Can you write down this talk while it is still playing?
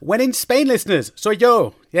When in Spain listeners, soy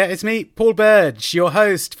yo. Yeah, it's me, Paul Burge, your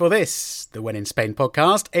host for this, the When in Spain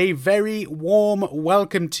podcast. A very warm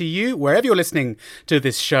welcome to you, wherever you're listening to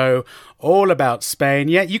this show, all about Spain.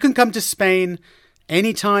 Yeah, you can come to Spain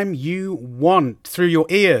anytime you want through your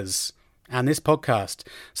ears and this podcast.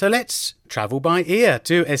 So let's travel by ear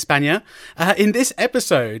to España. In this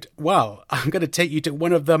episode, well, I'm going to take you to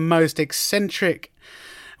one of the most eccentric,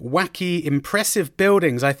 wacky, impressive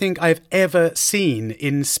buildings I think I've ever seen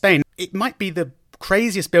in Spain. It might be the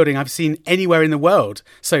craziest building I've seen anywhere in the world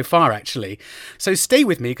so far, actually. So stay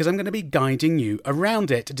with me because I'm going to be guiding you around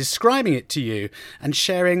it, describing it to you, and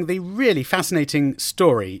sharing the really fascinating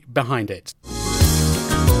story behind it.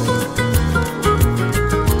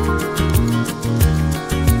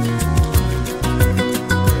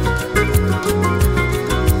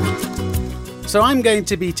 So I'm going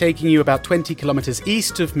to be taking you about 20 kilometres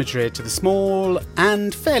east of Madrid to the small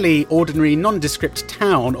and fairly ordinary nondescript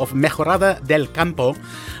town of Mejorada del Campo.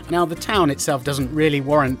 Now, the town itself doesn't really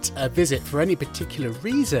warrant a visit for any particular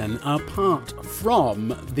reason apart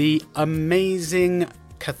from the amazing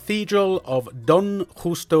Cathedral of Don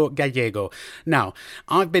Justo Gallego. Now,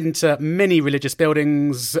 I've been to many religious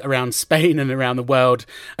buildings around Spain and around the world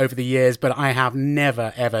over the years, but I have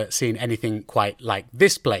never ever seen anything quite like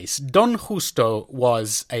this place. Don Justo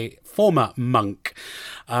was a former monk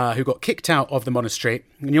who got kicked out of the monastery,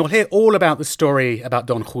 and you'll hear all about the story about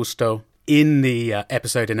Don Justo in the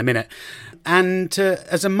episode in a minute. And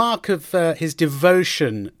as a mark of his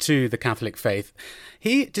devotion to the Catholic faith,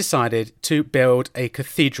 he decided to build a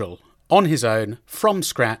cathedral on his own, from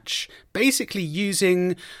scratch, basically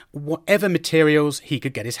using whatever materials he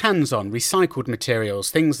could get his hands on, recycled materials,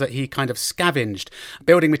 things that he kind of scavenged,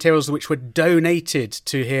 building materials which were donated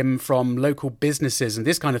to him from local businesses and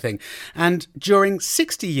this kind of thing. And during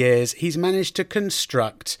 60 years, he's managed to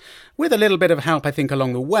construct, with a little bit of help, I think,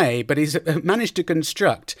 along the way, but he's managed to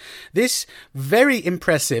construct this very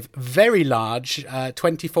impressive, very large,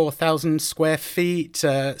 24,000 square feet,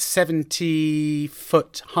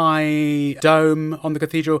 70-foot high dome on the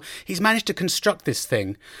cathedral. He's managed to construct this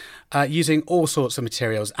thing using all sorts of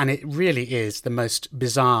materials, and it really is the most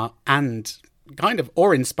bizarre and kind of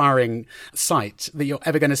awe-inspiring sight that you're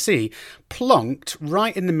ever going to see, plonked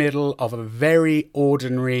right in the middle of a very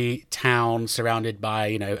ordinary town surrounded by,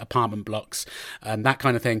 apartment blocks and that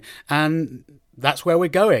kind of thing. And that's where we're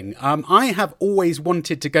going. I have always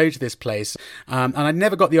wanted to go to this place, and I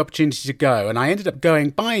never got the opportunity to go. And I ended up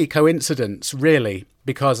going by coincidence, really,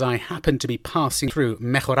 because I happened to be passing through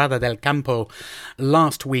Mejorada del Campo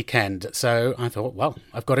last weekend. So I thought, well,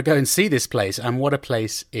 I've got to go and see this place, and what a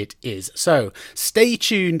place it is. So stay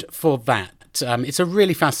tuned for that. It's a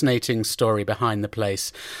really fascinating story behind the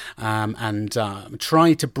place, and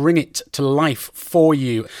try to bring it to life for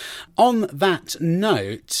you. On that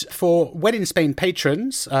note, for When in Spain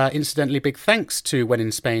patrons, incidentally, big thanks to When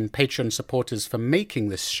in Spain patron supporters for making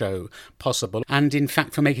this show possible, and in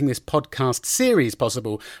fact for making this podcast series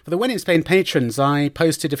possible. For the When in Spain patrons, I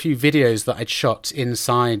posted a few videos that I'd shot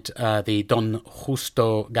inside the Don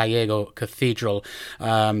Justo Gallego Cathedral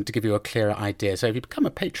to give you a clearer idea. So if you become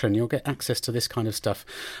a patron, you'll get access to this kind of stuff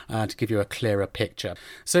to give you a clearer picture.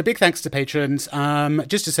 So big thanks to patrons.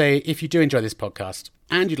 Just to say, if you do enjoy this podcast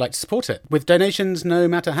and you'd like to support it with donations, no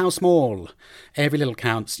matter how small, every little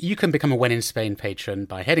counts, you can become a When in Spain patron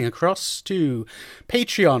by heading across to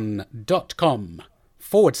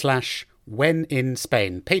patreon.com/When in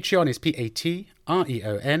Spain. Patreon is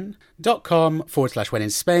patreon.com/When in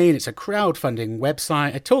Spain. It's a crowdfunding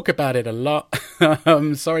website. I talk about it a lot.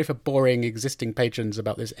 Sorry for boring existing patrons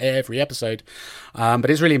about this every episode. But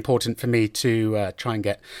it's really important for me to try and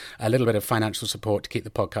get a little bit of financial support to keep the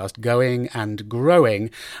podcast going and growing.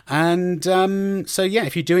 And so, yeah,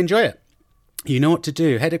 if you do enjoy it, you know what to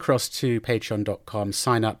do. Head across to patreon.com,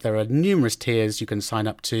 sign up. There are numerous tiers you can sign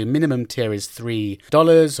up to. Minimum tier is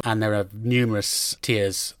 $3, and there are numerous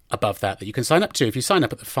tiers above that you can sign up to if you sign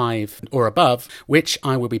up at the 5 or above, which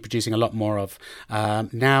I will be producing a lot more of.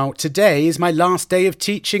 Now, today is my last day of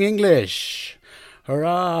teaching English.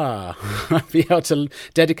 Hurrah! I'll be able to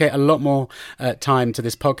dedicate a lot more time to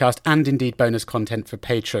this podcast and indeed bonus content for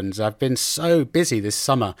patrons. I've been so busy this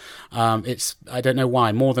summer. It's, I don't know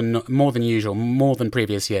why, more than usual, more than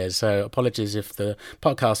previous years. So apologies if the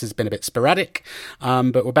podcast has been a bit sporadic,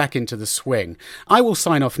 but we're back into the swing. I will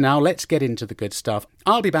sign off now. Let's get into the good stuff.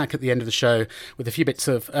 I'll be back at the end of the show with a few bits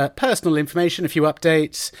of personal information, a few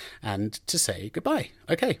updates, and to say goodbye.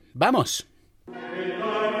 Okay, vamos!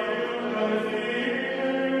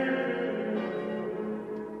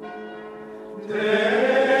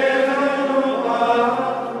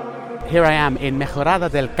 Here I am in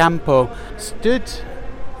Mejorada del Campo, stood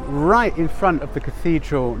right in front of the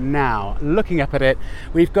cathedral now. Looking up at it,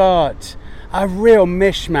 we've got a real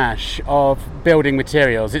mishmash of building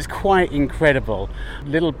materials. It's quite incredible.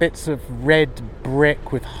 Little bits of red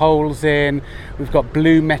brick with holes in. We've got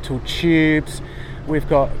blue metal tubes. We've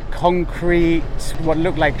got concrete, what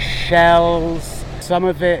look like shells. Some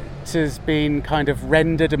of it has been kind of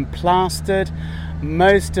rendered and plastered.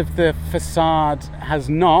 Most of the facade has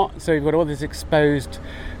not. So we've got all these exposed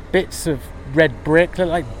bits of red brick, look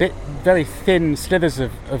like very thin slithers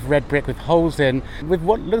of red brick with holes in, with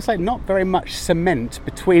what looks like not very much cement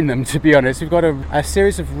between them, to be honest. We've got a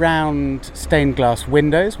series of round stained glass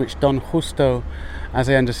windows, which Don Justo, as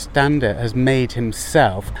I understand it, has made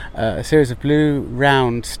himself. A series of blue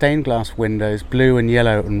round stained glass windows, blue and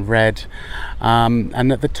yellow and red.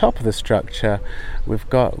 And at the top of the structure, we've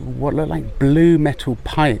got what look like blue metal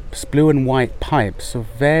pipes, blue and white pipes of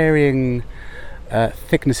varying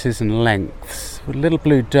thicknesses and lengths, with a little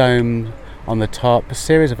blue dome on the top, a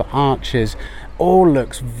series of arches. All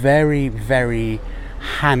looks very, very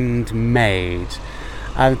handmade.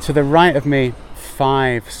 To the right of me,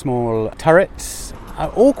 5 small turrets,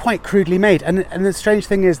 all quite crudely made. And the strange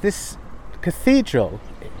thing is, this cathedral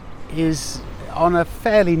is on a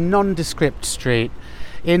fairly nondescript street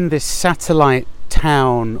in this satellite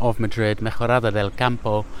town of Madrid, Mejorada del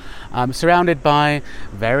Campo, surrounded by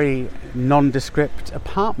very nondescript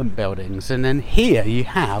apartment buildings. And then here you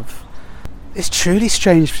have this truly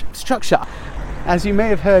strange structure. As you may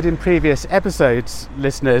have heard in previous episodes,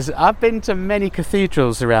 listeners, I've been to many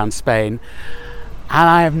cathedrals around Spain, and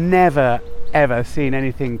I have never ever seen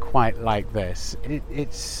anything quite like this.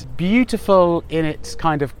 It's beautiful in its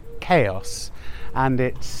kind of chaos and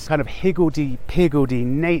its kind of higgledy-piggledy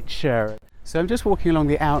nature. So I'm just walking along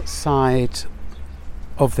the outside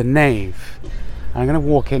of the nave. I'm going to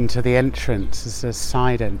walk into the entrance. It's a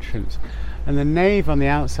side entrance. And the nave on the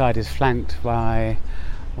outside is flanked by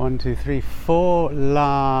 4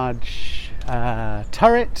 large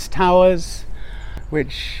towers,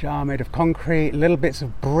 which are made of concrete, little bits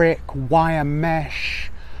of brick, wire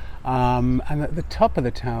mesh. And at the top of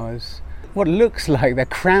the towers, what looks like they're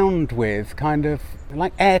crowned with kind of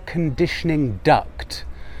like air conditioning duct.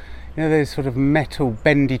 You know, those sort of metal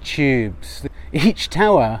bendy tubes. Each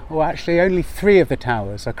tower, or actually only 3 of the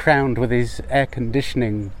towers, are crowned with these air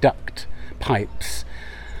conditioning duct pipes.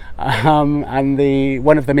 And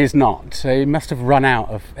one of them is not. So you must have run out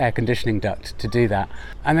of air conditioning duct to do that.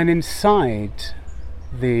 And then inside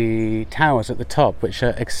the towers at the top, which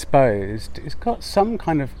are exposed, it's got some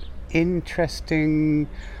kind of interesting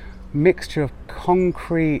mixture of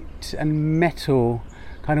concrete and metal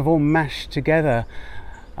kind of all mashed together.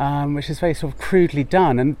 Which is very sort of crudely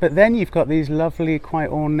done, but then you've got these lovely, quite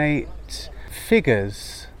ornate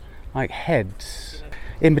figures, like heads,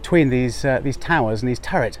 in between these towers and these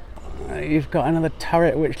turrets. You've got another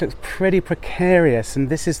turret which looks pretty precarious, and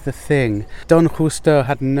this is the thing. Don Justo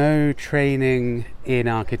had no training in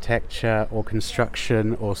architecture or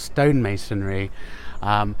construction or stonemasonry.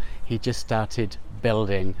 He just started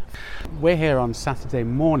building. We're here on Saturday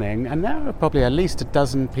morning, and there are probably at least a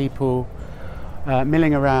dozen people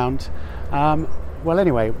milling around. Well,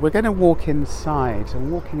 anyway, we're going to walk inside. I'm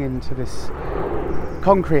walking into this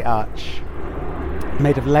concrete arch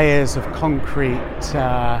made of layers of concrete,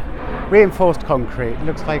 reinforced concrete. It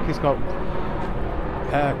looks like it's got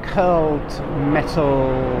curled metal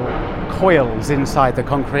coils inside the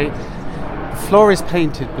concrete. The floor is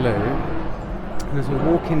painted blue, and as we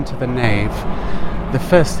walk into the nave, the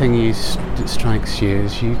first thing that strikes you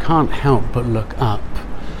is you can't help but look up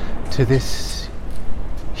to this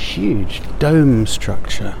huge dome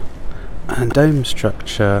structure. And dome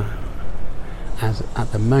structure, as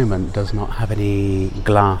at the moment, does not have any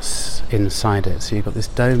glass inside it. So you've got this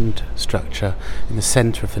domed structure in the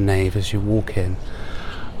centre of the nave as you walk in,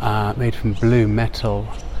 made from blue metal.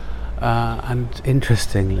 And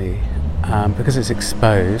interestingly, because it's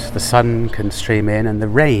exposed, the sun can stream in and the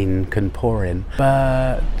rain can pour in.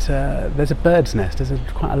 But there's a bird's nest. There's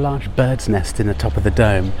quite a large bird's nest in the top of the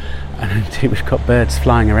dome. And indeed, we've got birds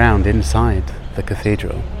flying around inside the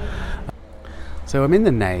cathedral. So I'm in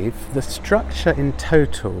the nave. The structure in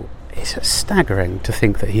total is staggering to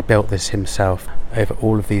think that he built this himself over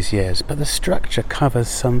all of these years. But the structure covers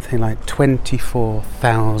something like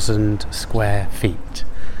 24,000 square feet.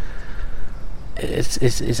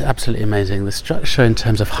 It's absolutely amazing. The structure in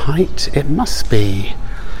terms of height, it must be,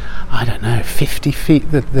 I don't know, 50 feet.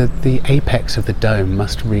 The apex of the dome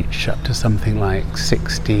must reach up to something like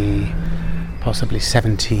 60, possibly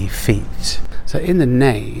 70 feet. So in the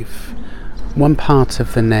nave, one part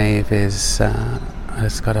of the nave has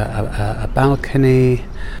got a balcony.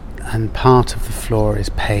 and part of the floor is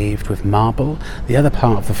paved with marble. The other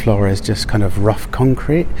part of the floor is just kind of rough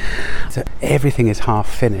concrete. So everything is half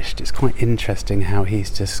finished. It's quite interesting how he's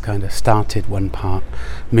just kind of started one part,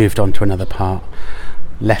 moved on to another part,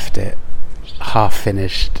 left it half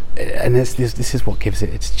finished, and this is what gives it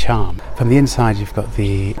its charm. From the inside you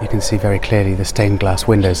can see very clearly the stained glass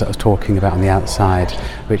windows that I was talking about on the outside,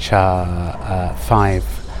 which are 5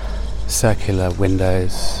 circular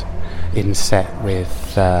windows inset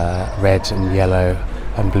with red and yellow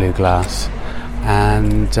and blue glass,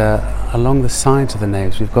 and along the sides of the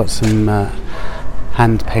naves we've got some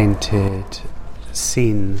hand painted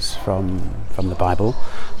scenes from the Bible.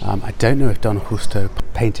 I don't know if Don Justo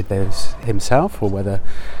painted those himself or whether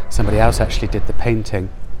somebody else actually did the painting.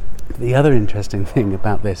 The other interesting thing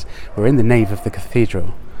about this, we're in the nave of the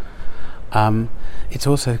cathedral. It's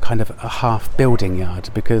also kind of a half building yard,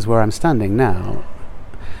 because where I'm standing now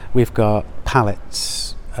we've got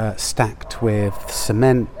pallets stacked with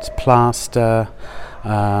cement, plaster.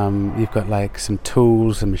 You've got like some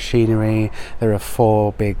tools and machinery. There are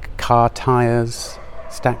 4 big car tyres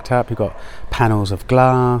stacked up. You've got panels of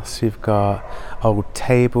glass. You've got old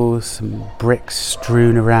tables, some bricks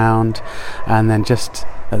strewn around, and then just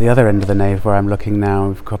at the other end of the nave where I'm looking now,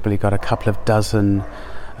 we've probably got a couple of dozen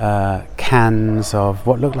cans of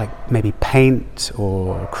what look like maybe paint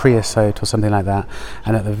or creosote or something like that,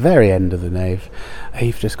 and at the very end of the nave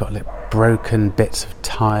you've just got like broken bits of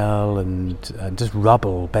tile and just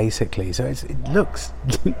rubble basically, so it looks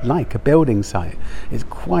like a building site. It's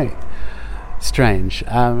quite strange.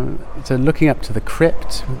 So looking up to the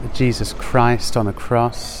crypt, Jesus Christ on a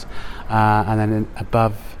cross, and then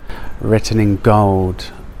above, written in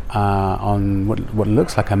gold on what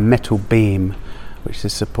looks like a metal beam, which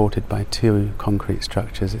is supported by 2 concrete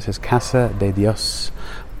structures. It says Casa de Dios,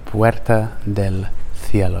 Puerta del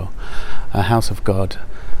Cielo, a house of God,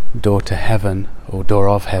 door to heaven, or door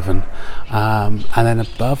of heaven. And then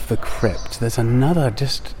above the crypt there's another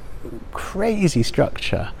just crazy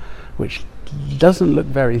structure which doesn't look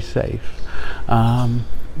very safe,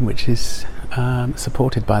 which is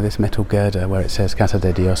supported by this metal girder where it says Casa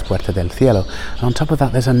de Dios, Puerta del Cielo. And on top of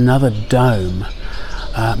that there's another dome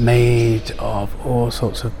made of all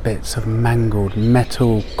sorts of bits of mangled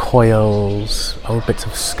metal coils, old bits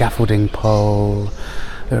of scaffolding pole,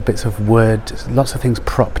 there are bits of wood, lots of things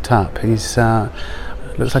propped up. He's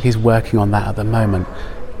looks like he's working on that at the moment.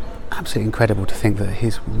 Absolutely incredible to think that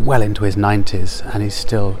he's well into his 90s and he's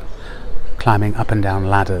still climbing up and down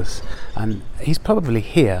ladders, and he's probably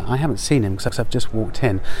here. I haven't seen him because I've just walked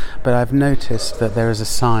in, but I've noticed that there is a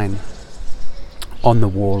sign on the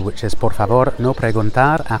wall which says "Por favor no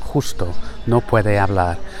preguntar a Justo, no puede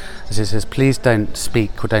hablar." As it says, please don't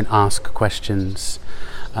speak or don't ask questions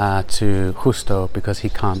to Justo because he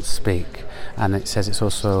can't speak. And it says it's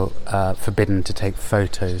also forbidden to take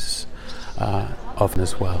photos of him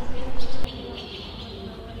as well.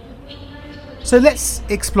 So let's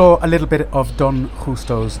explore a little bit of Don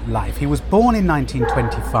Justo's life. He was born in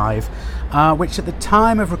 1925, which at the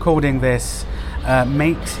time of recording this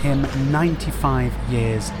makes him 95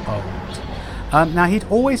 years old. Now, he'd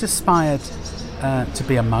always aspired to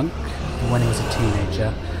be a monk when he was a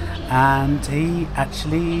teenager, and he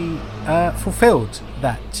actually fulfilled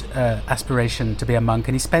that aspiration to be a monk,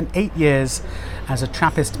 and he spent 8 years as a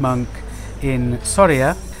Trappist monk in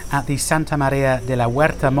Soria at the Santa Maria de la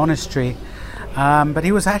Huerta monastery, but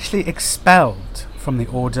he was actually expelled from the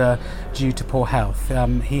order due to poor health.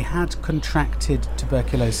 He had contracted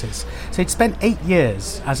tuberculosis. So he'd spent 8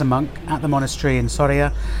 years as a monk at the monastery in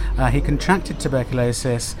Soria. He contracted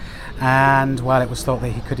tuberculosis, and it was thought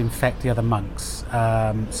that he could infect the other monks.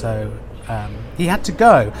 So he had to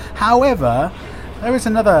go. However, there is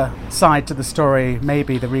another side to the story,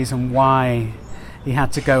 maybe the reason why he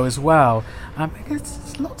had to go as well.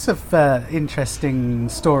 There's lots of interesting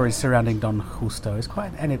stories surrounding Don Justo. He's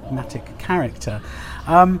quite an enigmatic character.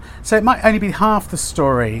 So it might only be half the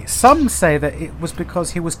story. Some say that it was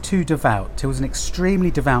because he was too devout. He was an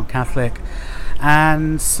extremely devout Catholic,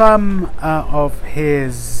 and some of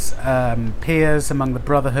his peers among the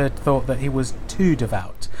Brotherhood thought that he was too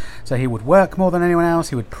devout. So he would work more than anyone else,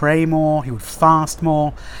 he would pray more, he would fast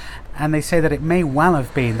more, and they say that it may well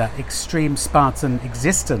have been that extreme Spartan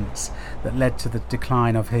existence that led to the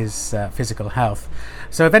decline of his physical health.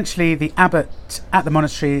 So eventually the abbot at the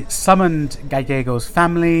monastery summoned Gallego's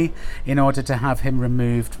family in order to have him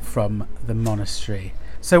removed from the monastery.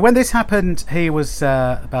 So when this happened, he was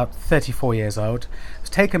about 34 years old. He was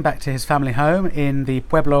taken back to his family home in the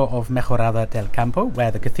pueblo of Mejorada del Campo,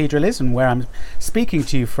 where the cathedral is and where I'm speaking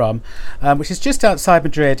to you from, which is just outside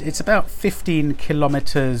Madrid. It's about 15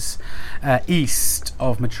 kilometers east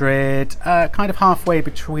of Madrid, kind of halfway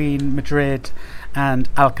between Madrid and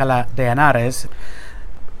Alcalá de Henares.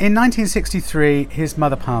 In 1963, his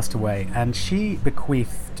mother passed away, and she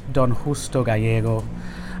bequeathed Don Justo Gallego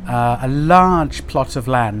a large plot of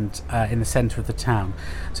land in the centre of the town.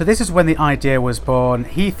 So this is when the idea was born.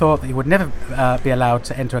 He thought that he would never be allowed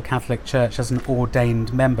to enter a Catholic church as an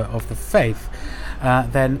ordained member of the faith.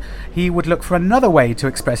 Then he would look for another way to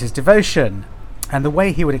express his devotion. And the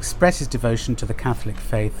way he would express his devotion to the Catholic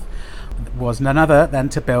faith was none other than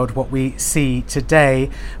to build what we see today,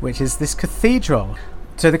 which is this cathedral.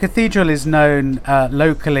 So the cathedral is known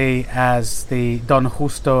locally as the Don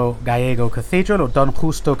Justo Gallego Cathedral, or Don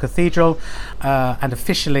Justo Cathedral, and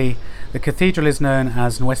officially the cathedral is known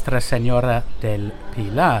as Nuestra Señora del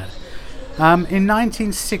Pilar. In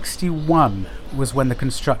 1961 was when the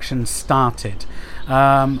construction started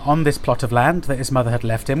on this plot of land that his mother had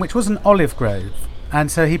left him, which was an olive grove.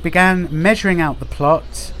 And so he began measuring out the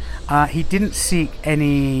plot. He didn't seek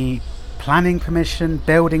any planning permission,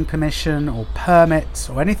 building permission, or permits,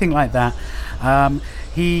 or anything like that.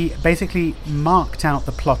 He basically marked out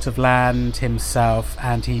the plot of land himself,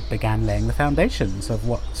 and he began laying the foundations of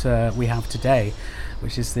what we have today,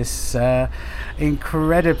 which is this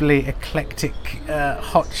incredibly eclectic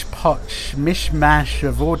hodgepodge mishmash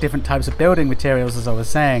of all different types of building materials, as I was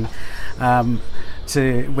saying,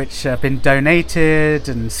 to which have been donated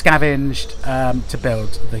and scavenged to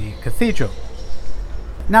build the cathedral.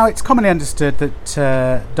 Now, it's commonly understood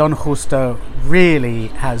that Don Justo really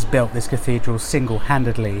has built this cathedral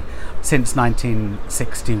single-handedly since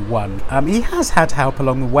 1961. He has had help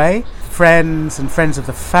along the way, friends and friends of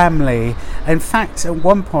the family. In fact, at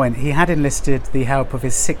one point he had enlisted the help of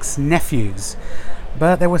his 6 nephews,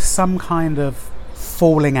 but there was some kind of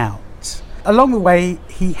falling out. Along the way,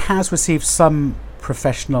 he has received some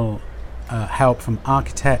professional help from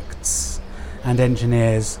architects and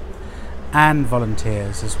engineers and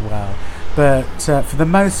volunteers as well, but for the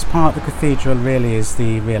most part the cathedral really is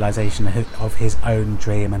the realisation of his own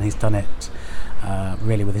dream, and he's done it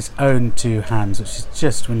really with his own 2 hands, which is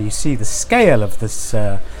just, when you see the scale of this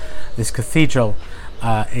cathedral,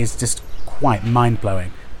 is just quite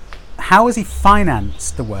mind-blowing. How has he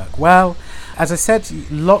financed the work? Well, as I said,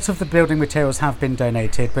 lots of the building materials have been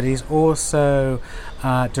donated, but he's also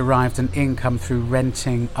derived an income through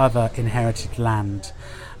renting other inherited land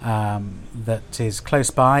that is close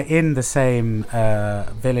by in the same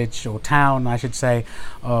village or town, I should say,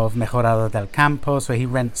 of Mejorada del Campo. So he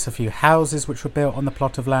rents a few houses which were built on the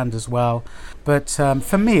plot of land as well. But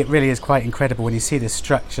for me, it really is quite incredible when you see this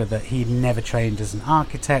structure, that he never trained as an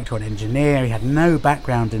architect or an engineer. He had no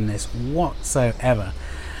background in this whatsoever.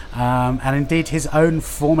 And indeed, his own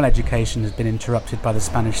formal education has been interrupted by the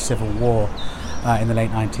Spanish Civil War in the late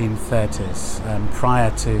 1930s, prior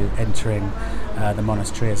to entering the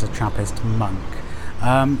monastery as a Trappist monk.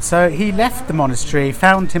 So he left the monastery,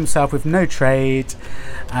 found himself with no trade,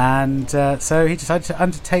 and so he decided to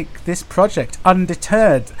undertake this project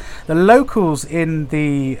undeterred. The locals in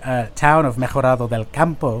the town of Mejorada del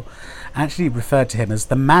Campo actually referred to him as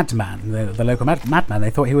the madman, the local madman. They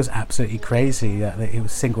thought he was absolutely crazy, that he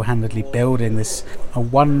was single-handedly building this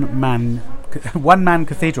one-man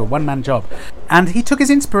cathedral, one-man job. And he took his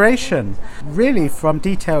inspiration really from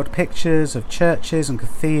detailed pictures of churches and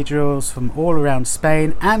cathedrals from all around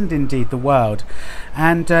Spain and indeed the world.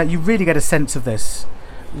 And you really get a sense of this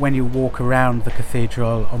when you walk around the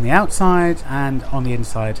cathedral on the outside and on the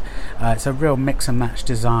inside. It's a real mix and match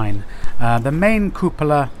design. The main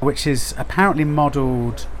cupola, which is apparently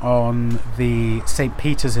modelled on the St.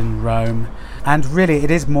 Peter's in Rome, and really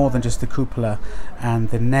it is more than just the cupola and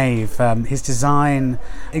the nave. His design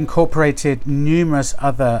incorporated numerous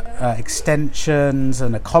other extensions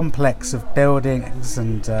and a complex of buildings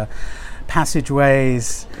and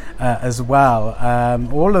passageways as well.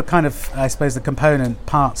 All the kind of, I suppose, the component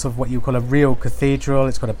parts of what you call a real cathedral.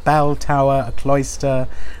 It's got a bell tower, a cloister,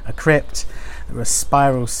 a crypt. There are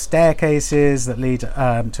spiral staircases that lead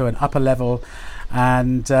to an upper level,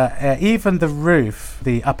 and even the roof,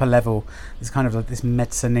 the upper level, is kind of like this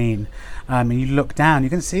mezzanine. And you look down, you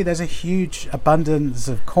can see there's a huge abundance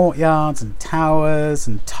of courtyards and towers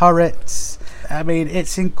and turrets. I mean,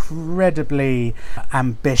 it's incredibly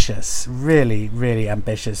ambitious, really, really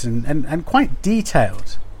ambitious, and quite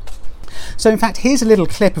detailed. So in fact, here's a little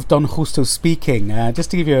clip of Don Justo speaking,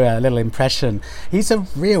 just to give you a little impression. He's a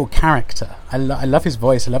real character. I love his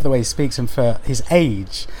voice, I love the way he speaks, and for his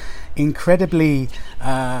age, incredibly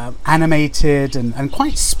animated and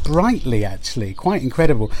quite sprightly, actually, quite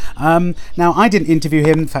incredible. Now, I didn't interview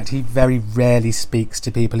him. In fact, he very rarely speaks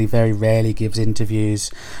to people, he very rarely gives interviews,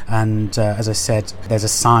 and as I said, there's a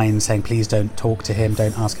sign saying please don't talk to him,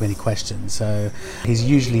 don't ask him any questions. So he's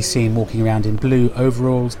usually seen walking around in blue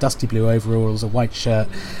overalls, dusty blue overalls, a white shirt,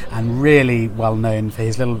 and really well known for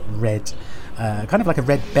his little red, kind of like a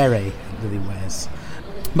red beret that he wears.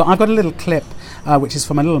 But I've got a little clip which is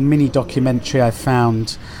from a little mini documentary I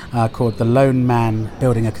found called The Lone Man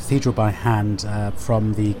Building a Cathedral by Hand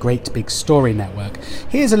from the Great Big Story Network.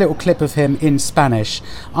 Here's a little clip of him in Spanish.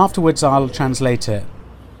 Afterwards I'll translate it.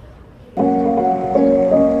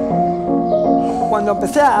 Cuando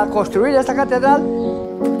empecé a construir esta catedral,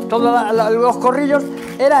 todos los corrillos,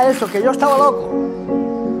 era eso, que yo estaba loco.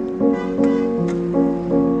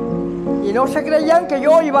 Y no se creían que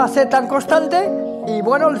yo iba a ser tan constante. Y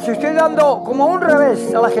bueno, les estoy dando como un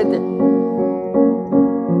revés a la gente.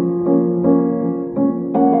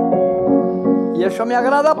 Y eso me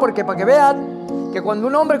agrada porque para que vean que cuando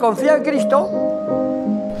un hombre confía en Cristo.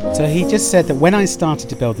 So he just said that when I started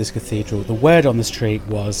to build this cathedral, the word on the street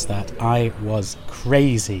was that I was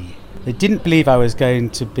crazy. They didn't believe I was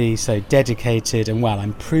going to be so dedicated, and well,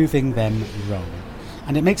 I'm proving them wrong.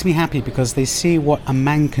 And it makes me happy because they see what a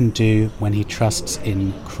man can do when he trusts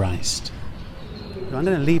in Christ. I'm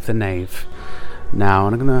going to leave the nave now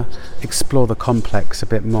and I'm going to explore the complex a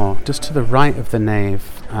bit more. Just to the right of the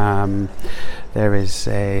nave there is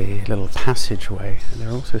a little passageway. There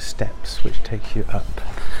are also steps which take you up,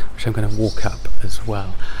 which I'm going to walk up as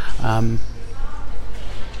well.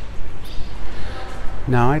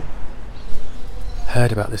 Now, I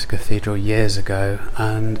heard about this cathedral years ago,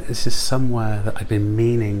 and this is somewhere that I've been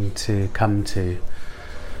meaning to come to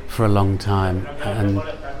for a long time,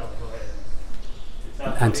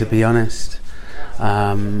 and to be honest,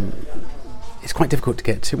 it's quite difficult to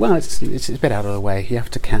get to. Well, it's a bit out of the way. You have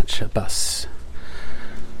to catch a bus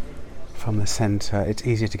from the centre. It's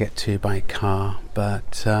easier to get to by car,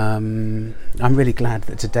 but I'm really glad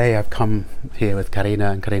that today I've come here with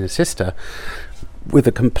Karina and Karina's sister with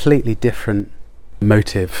a completely different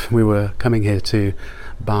motive. We were coming here to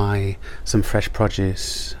buy some fresh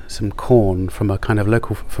produce, some corn from a kind of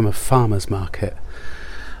from a farmer's market,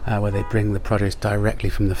 where they bring the produce directly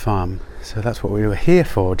from the farm. So that's what we were here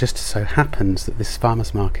for. Just so happens that this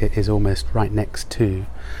farmer's market is almost right next to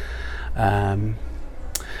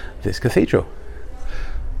this cathedral.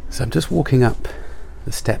 So I'm just walking up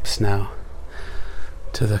the steps now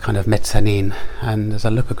to the kind of mezzanine, and as I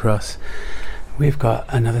look across, we've got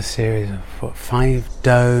another series of 5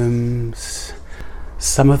 domes.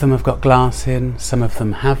 Some of them have got glass in, some of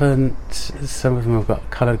them haven't, some of them have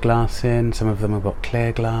got coloured glass in, some of them have got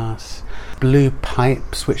clear glass. Blue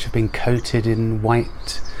pipes which have been coated in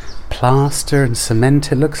white plaster and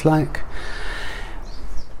cement, it looks like.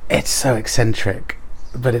 It's so eccentric,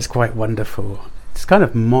 but it's quite wonderful. It's kind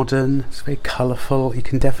of modern, it's very colourful. You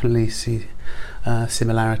can definitely see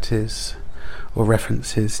similarities or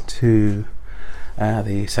references to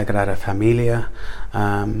the Sagrada Familia.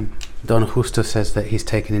 Don Justo says that he's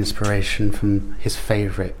taken inspiration from his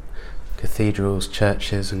favourite cathedrals,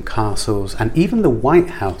 churches and castles, and even the White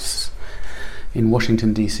House in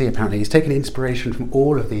Washington DC. Apparently he's taken inspiration from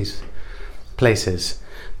all of these places,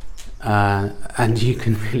 and you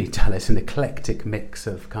can really tell it's an eclectic mix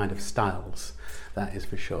of kind of styles, that is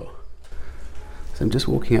for sure. So I'm just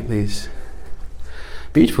walking up these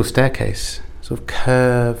beautiful staircase, sort of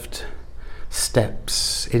curved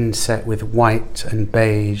steps inset with white and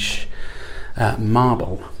beige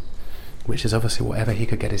marble, which is obviously whatever he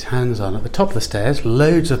could get his hands on. At the top of the stairs,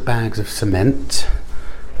 loads of bags of cement,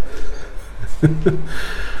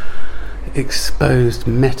 exposed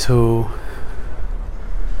metal,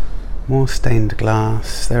 more stained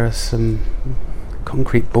glass. There are some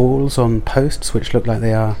concrete balls on posts which look like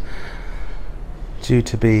they are due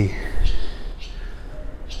to be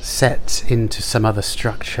set into some other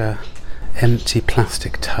structure. Empty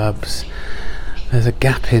plastic tubs. There's a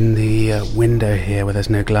gap in the window here where there's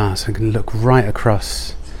no glass. I can look right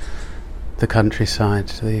across the countryside,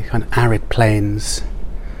 the kind of arid plains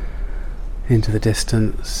into the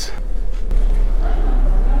distance.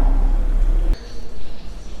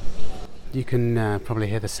 You can probably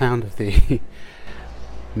hear the sound of the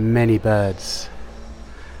many birds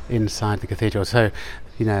inside the cathedral. So,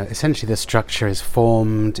 you know, essentially the structure is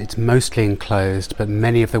formed, it's mostly enclosed, but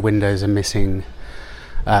many of the windows are missing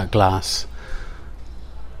glass.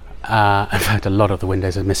 In fact, a lot of the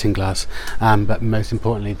windows are missing glass, but most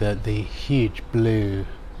importantly, the huge blue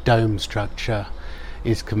dome structure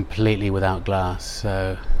is completely without glass.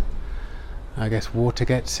 So I guess water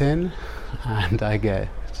gets in, and I guess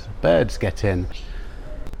birds get in.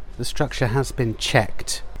 The structure has been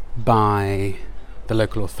checked by the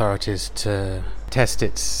local authorities to test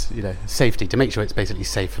its safety, to make sure it's basically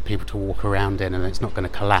safe for people to walk around in and it's not going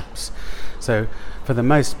to collapse. So for the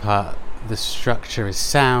most part, the structure is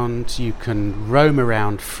sound. You can roam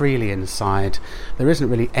around freely inside. There isn't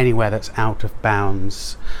really anywhere that's out of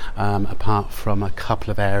bounds, apart from a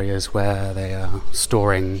couple of areas where they are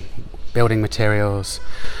storing building materials.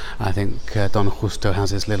 I think Don Justo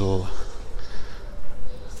has his little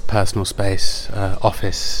personal space,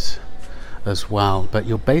 office as well. But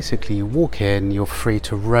you walk in, you're free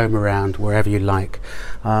to roam around wherever you like,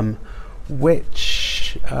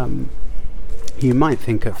 which you might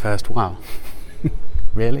think at first, wow,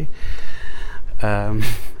 really?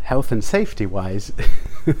 Health and safety wise,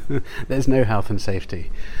 there's no health and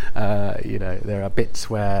safety. There are bits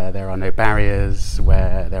where there are no barriers,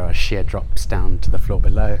 where there are sheer drops down to the floor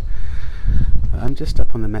below. I'm just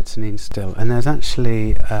up on the mezzanine still, and there's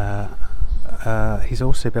actually he's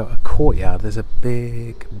also built a courtyard. There's a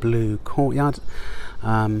big blue courtyard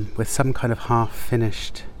with some kind of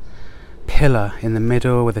half-finished pillar in the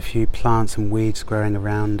middle with a few plants and weeds growing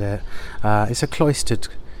around it. It's a cloistered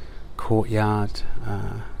courtyard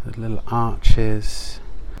with little arches,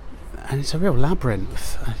 and it's a real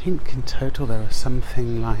labyrinth. I think in total there are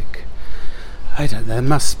something like, there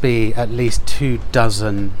must be at least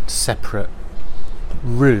 24 separate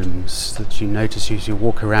rooms that you notice as you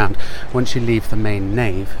walk around. Once you leave the main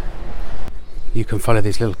nave, you can follow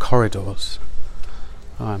these little corridors.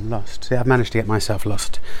 Oh, I'm lost. See, I've managed to get myself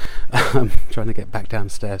lost. Trying to get back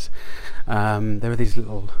downstairs. There are these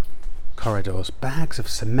little corridors, bags of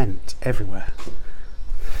cement everywhere.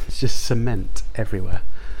 It's just cement everywhere.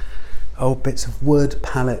 Old bits of wood,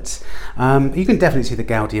 pallets. You can definitely see the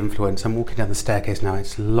Gaudi influence. I'm walking down the staircase now.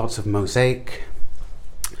 It's lots of mosaic,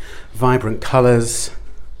 vibrant colours.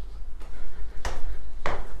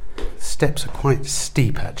 Steps are quite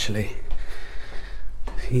steep, actually.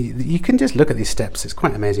 You can just look at these steps. It's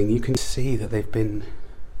quite amazing. You can see that they've been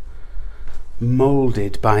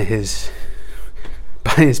moulded by his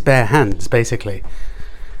bare hands, basically.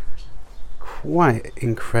 Quite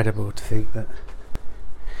incredible to think that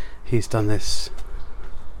he's done this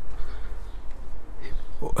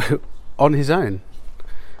on his own.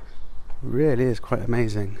 Really is quite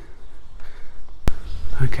amazing.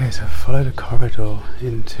 Okay, so I've followed a corridor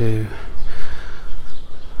into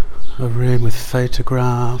a room with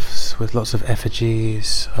photographs, with lots of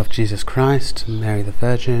effigies of Jesus Christ and Mary the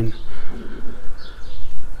Virgin,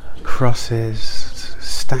 crosses,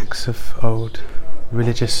 stacks of old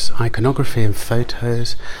religious iconography and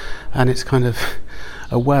photos, and it's kind of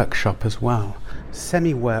a workshop as well.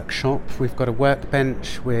 Semi-workshop. We've got a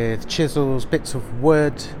workbench with chisels, bits of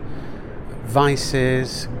wood,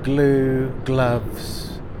 vices, glue, gloves,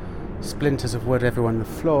 splinters of wood everywhere on the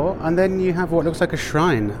floor, and then you have what looks like a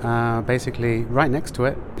shrine basically right next to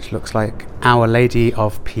it, which looks like Our Lady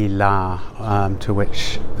of Pilar, to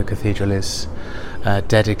which the cathedral is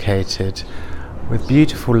dedicated, with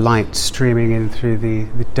beautiful light streaming in through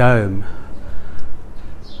the dome,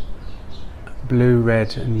 blue,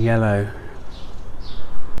 red and yellow,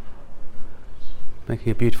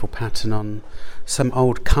 making a beautiful pattern on some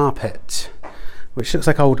old carpet, which looks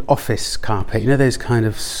like old office carpet. You know those kind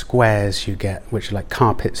of squares you get, which are like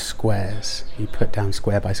carpet squares, you put down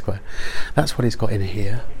square by square. That's what he's got in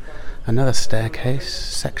here. Another staircase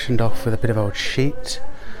sectioned off with a bit of old sheet,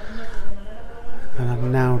 and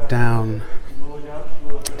I'm now down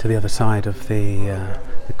to the other side of the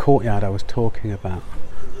courtyard I was talking about.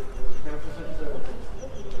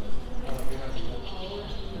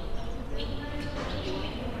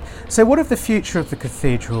 So what of the future of the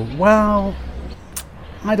cathedral? Well,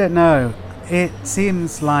 I don't know. It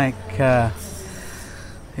seems like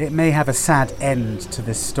it may have a sad end to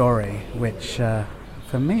this story, which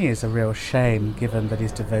for me is a real shame, given that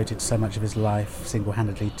he's devoted so much of his life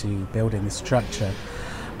single-handedly to building this structure.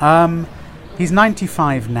 He's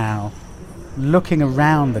 95 now. Looking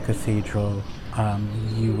around the cathedral,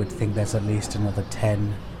 you would think there's at least another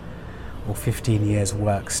 10 or 15 years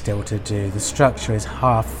work still to do. The structure is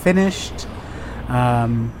half finished.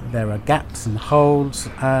 There are gaps and holes,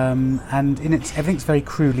 and everything's very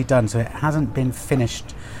crudely done, so it hasn't been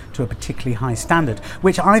finished to a particularly high standard,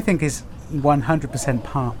 which I think is 100%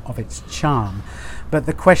 part of its charm. But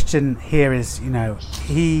the question here is,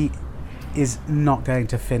 he is not going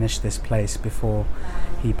to finish this place before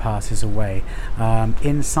he passes away.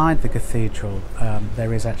 Inside the cathedral,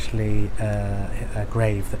 there is actually a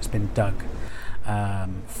grave that's been dug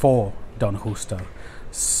for Don Justo.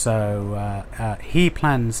 So he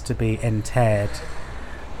plans to be interred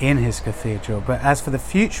in his cathedral. But as for the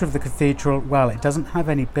future of the cathedral, well, it doesn't have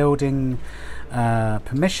any building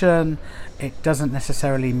permission. It doesn't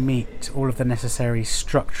necessarily meet all of the necessary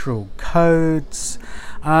structural codes.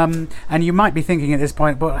 And you might be thinking at this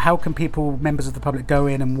point, but how can people, members of the public, go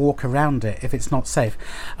in and walk around it if it's not safe?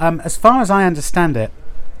 As far as I understand it,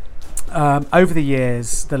 over the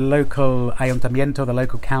years, the local ayuntamiento, the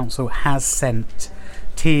local council, has sent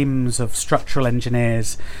teams of structural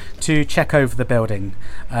engineers to check over the building,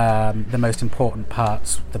 the most important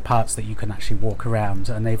parts, the parts that you can actually walk around,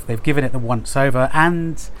 and they've given it the once over,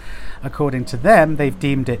 and according to them, they've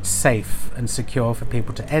deemed it safe and secure for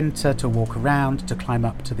people to enter, to walk around, to climb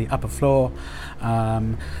up to the upper floor,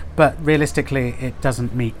 but realistically it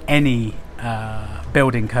doesn't meet any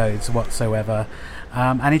building codes whatsoever.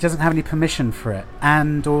 And he doesn't have any permission for it.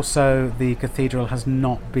 And also the cathedral has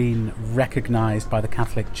not been recognised by the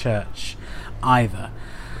Catholic Church either.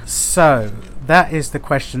 So that is the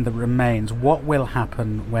question that remains. What will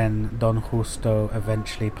happen when Don Justo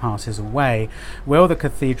eventually passes away? Will the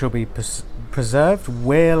cathedral be preserved?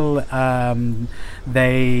 Will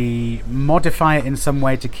they modify it in some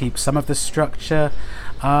way to keep some of the structure?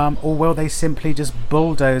 Or will they simply just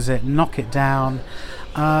bulldoze it, knock it down,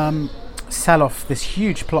 sell off this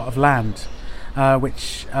huge plot of land,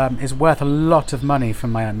 which is worth a lot of money from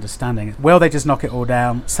my understanding? Will they just knock it all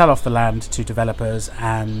down, sell off the land to developers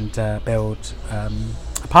and build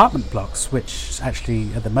apartment blocks, which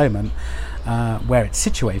actually at the moment, where it's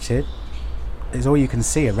situated, is all you can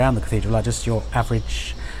see around the cathedral are just your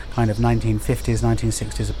average kind of 1950s,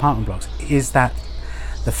 1960s apartment blocks. Is that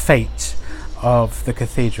the fate of the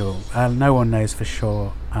cathedral? No one knows for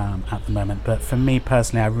sure at the moment, but for me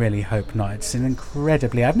personally, I really hope not. It's an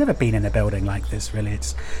incredibly, I've never been in a building like this really.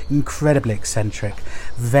 It's incredibly eccentric,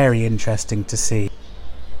 very interesting to see.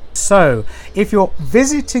 So if you're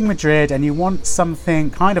visiting Madrid and you want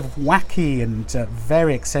something kind of wacky and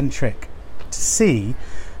very eccentric to see,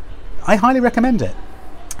 I highly recommend it.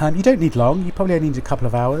 You don't need long, you probably only need a couple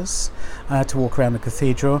of hours to walk around the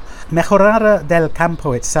cathedral. Mejorada del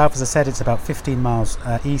Campo itself, as I said, it's about 15 miles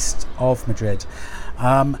east of Madrid.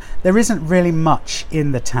 There isn't really much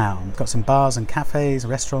in the town. It's got some bars and cafes,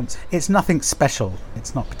 restaurants. It's nothing special.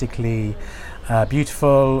 It's not particularly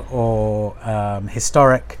beautiful or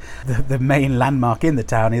historic. The main landmark in the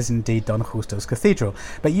town is indeed Don Justo's Cathedral,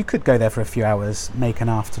 but you could go there for a few hours, make an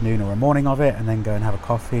afternoon or a morning of it, and then go and have a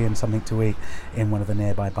coffee and something to eat in one of the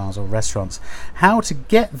nearby bars or restaurants. How to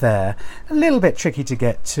get there? A little bit tricky to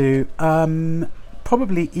get to.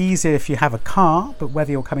 Probably easier if you have a car, but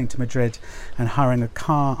whether you're coming to Madrid and hiring a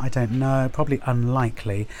car, I don't know, probably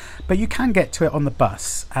unlikely. But you can get to it on the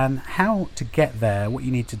bus. And how to get there, what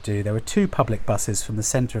you need to do, there are two public buses from the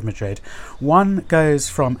centre of Madrid. One goes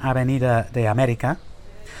from Avenida de América.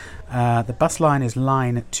 The bus line is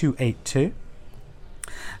line 282.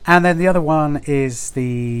 And then the other one is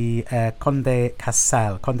the Conde de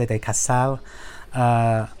Casal,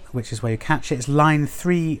 which is where you catch it. It's line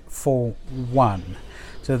 341.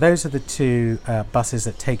 So those are the two buses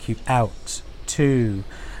that take you out to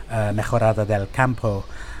Mejorada del Campo.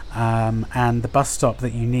 And the bus stop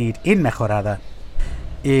that you need in Mejorada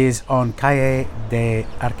is on Calle de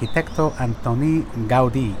Arquitecto Antoni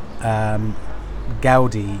Gaudí,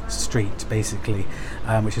 Gaudi Street, basically,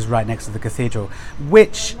 which is right next to the cathedral,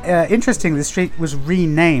 which, interestingly, the street was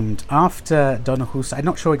renamed after Don Justo. I'm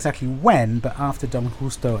not sure exactly when, but after Don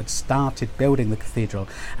Justo had started building the cathedral.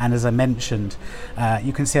 And as I mentioned,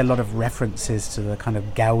 you can see a lot of references to the kind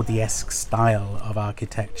of Gaudi-esque style of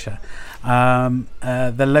architecture.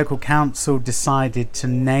 The local council decided to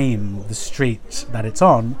name the street that it's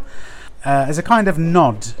on as a kind of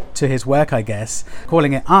nod to his work, I guess,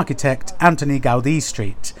 calling it Architect Antoni Gaudí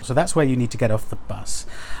Street. So that's where you need to get off the bus.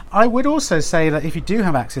 I would also say that if you do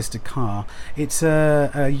have access to car, it's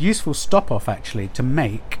a useful stop-off, actually, to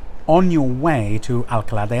make on your way to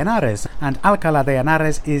Alcalá de Henares. And Alcalá de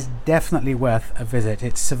Henares is definitely worth a visit.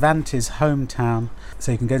 It's Cervantes' hometown,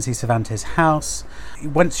 so you can go and see Cervantes' house.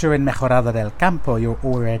 Once you're in Mejorada del Campo, you're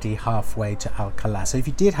already halfway to Alcalá. So if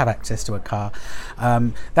you did have access to a car,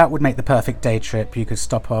 that would make the perfect day trip. You could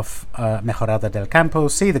stop off Mejorada del Campo,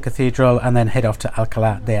 see the cathedral, and then head off to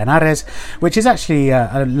Alcalá de Henares, which is actually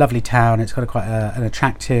a lovely town. It's got quite an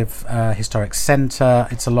attractive historic centre.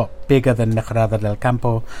 It's a lot bigger than Mejorada del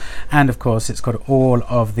Campo. And of course, it's got all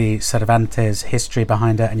of the Cervantes history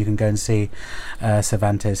behind it, and you can go and see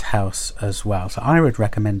Cervantes' house as well. So I would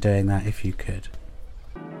recommend doing that if you could.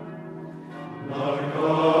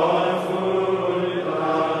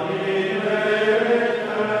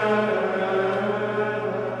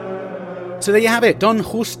 So there you have it, Don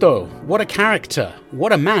Justo. What a character.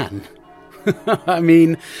 What a man. I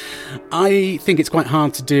mean, I think it's quite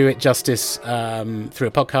hard to do it justice through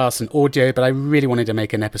a podcast and audio, but I really wanted to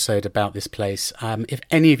make an episode about this place. If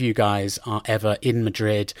any of you guys are ever in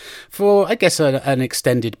Madrid for, I guess, an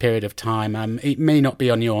extended period of time, it may not be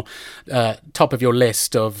on your top of your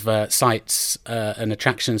list of sites and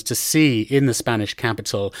attractions to see in the Spanish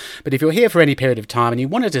capital, but if you're here for any period of time and you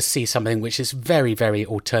wanted to see something which is very, very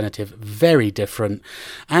alternative, very different,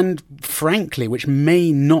 and frankly, which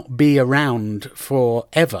may not be around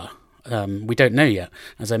forever. We don't know yet,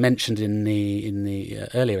 as I mentioned in the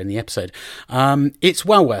earlier in the episode. It's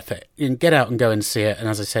well worth it. You can get out and go and see it. And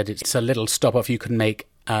as I said, it's a little stop off you can make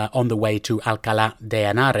on the way to Alcalá de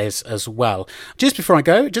Henares as well. Just before I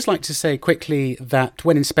go, I'd just like to say quickly that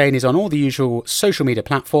When in Spain is on all the usual social media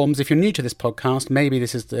platforms. If you're new to this podcast, maybe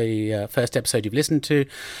this is the first episode you've listened to.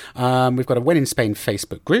 We've got a When in Spain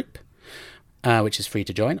Facebook group, which is free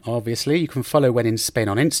to join, obviously. You can follow When in Spain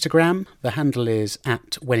on Instagram. The handle is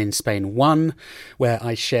at WhenInSpain1, where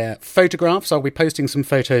I share photographs. I'll be posting some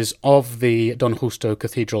photos of the Don Justo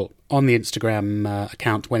Cathedral on the Instagram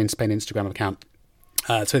account, When in Spain Instagram account,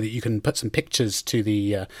 so that you can put some pictures to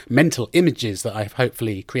the mental images that I've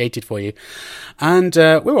hopefully created for you. And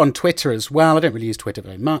we're on Twitter as well. I don't really use Twitter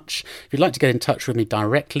very much. If you'd like to get in touch with me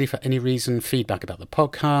directly for any reason, feedback about the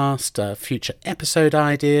podcast, future episode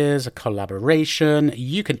ideas, a collaboration,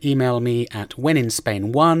 you can email me at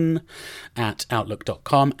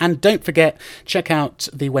wheninspain1@outlook.com. And don't forget, check out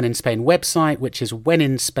the When in Spain website, which is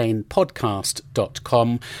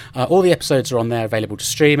wheninspainpodcast.com. All the episodes are on there, available to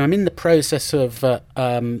stream. I'm in the process of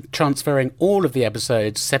transferring all of the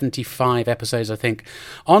episodes, 75 episodes I think,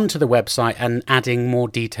 onto the website and adding more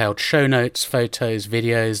detailed show notes, photos,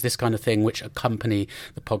 videos, this kind of thing, which accompany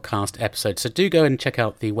the podcast episodes. So do go and check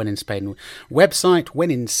out the When in Spain website,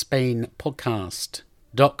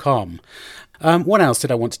 wheninspainpodcast.com. What else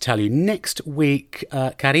did I want to tell you? Next week,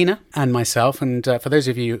 Karina and myself, and for those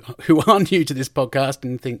of you who are new to this podcast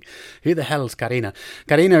and think, who the hell's Karina?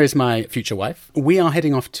 Karina is my future wife. We are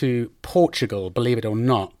heading off to Portugal, believe it or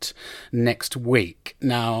not, next week.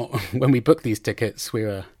 Now, when we booked these tickets, we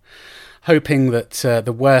were hoping that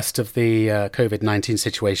the worst of the COVID-19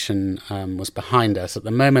 situation was behind us. At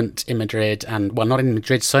the moment in Madrid, and well, not in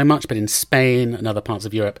Madrid so much, but in Spain and other parts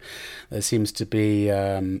of Europe, there seems to be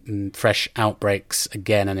fresh outbreaks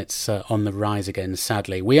again, and it's on the rise again,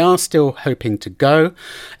 sadly. We are still hoping to go.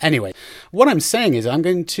 Anyway, what I'm saying is I'm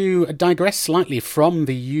going to digress slightly from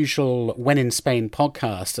the usual When in Spain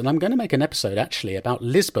podcast, and I'm going to make an episode actually about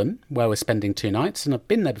Lisbon, where we're spending 2 nights, and I've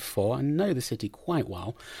been there before. I know the city quite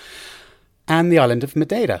well. And the island of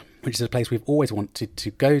Madeira, which is a place we've always wanted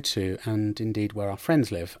to go to, and indeed where our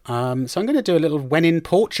friends live. So I'm going to do a little When in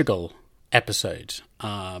Portugal episode.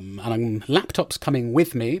 And laptop's coming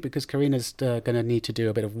with me because Karina's going to need to do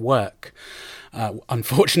a bit of work,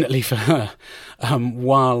 unfortunately for her,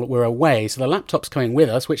 while we're away. So the laptop's coming with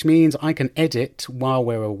us, which means I can edit while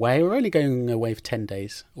we're away. We're only going away for 10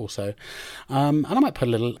 days or so. And I might put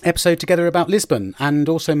a little episode together about Lisbon and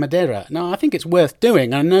also Madeira. Now, I think it's worth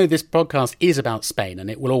doing. I know this podcast is about Spain and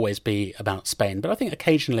it will always be about Spain, but I think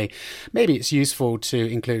occasionally maybe it's useful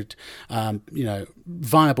to include,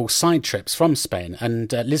 viable side trips from Spain.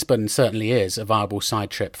 And Lisbon certainly is a viable side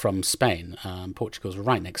trip from Spain. Portugal's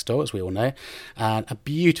right next door, as we all know. A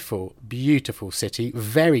beautiful, beautiful city,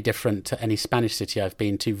 very different to any Spanish city I've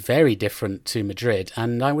been to, very different to Madrid.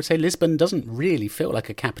 And I would say Lisbon doesn't really feel like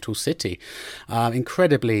a capital city.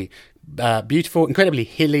 Incredibly beautiful, incredibly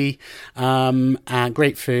hilly,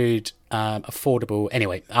 great food, affordable.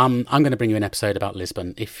 Anyway, I'm going to bring you an episode about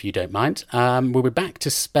Lisbon, if you don't mind. We'll be back to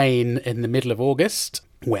Spain in the middle of August,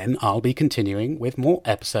 when I'll be continuing with more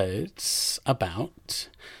episodes about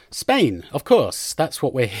Spain. Of course, that's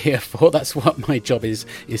what we're here for. That's what my job is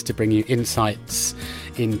to bring you insights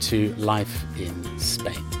into life in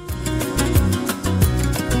Spain.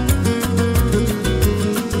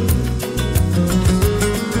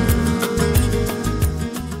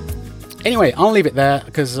 Anyway, I'll leave it there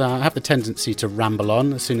because I have the tendency to ramble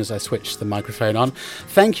on as soon as I switch the microphone on.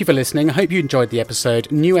 Thank you for listening. I hope you enjoyed the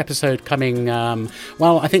episode. New episode coming,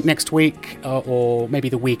 I think next week or maybe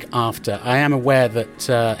the week after. I am aware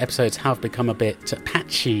that episodes have become a bit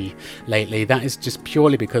patchy lately. That is just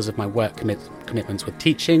purely because of my work commitments with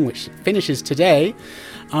teaching, which finishes today.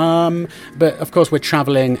 But of course, we're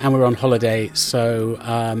traveling and we're on holiday, so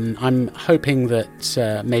I'm hoping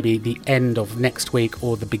that maybe the end of next week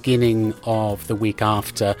or the beginning of the week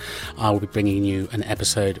after, I will be bringing you an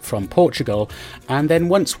episode from Portugal. And then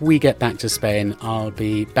once we get back to Spain, I'll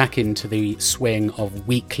be back into the swing of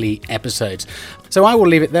weekly episodes. So I will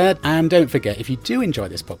leave it there. And don't forget, if you do enjoy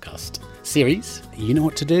this podcast series, you know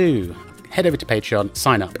what to do. Head over to Patreon,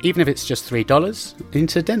 sign up, even if it's just $3.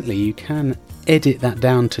 Incidentally, you can edit that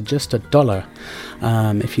down to just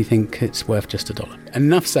 $1 if you think it's worth just $1.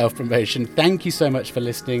 Enough self-promotion. Thank you so much for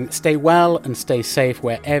listening. Stay well and stay safe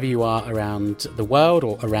wherever you are around the world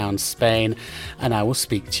or around Spain. And I will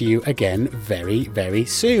speak to you again very, very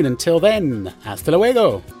soon. Until then, hasta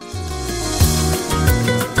luego.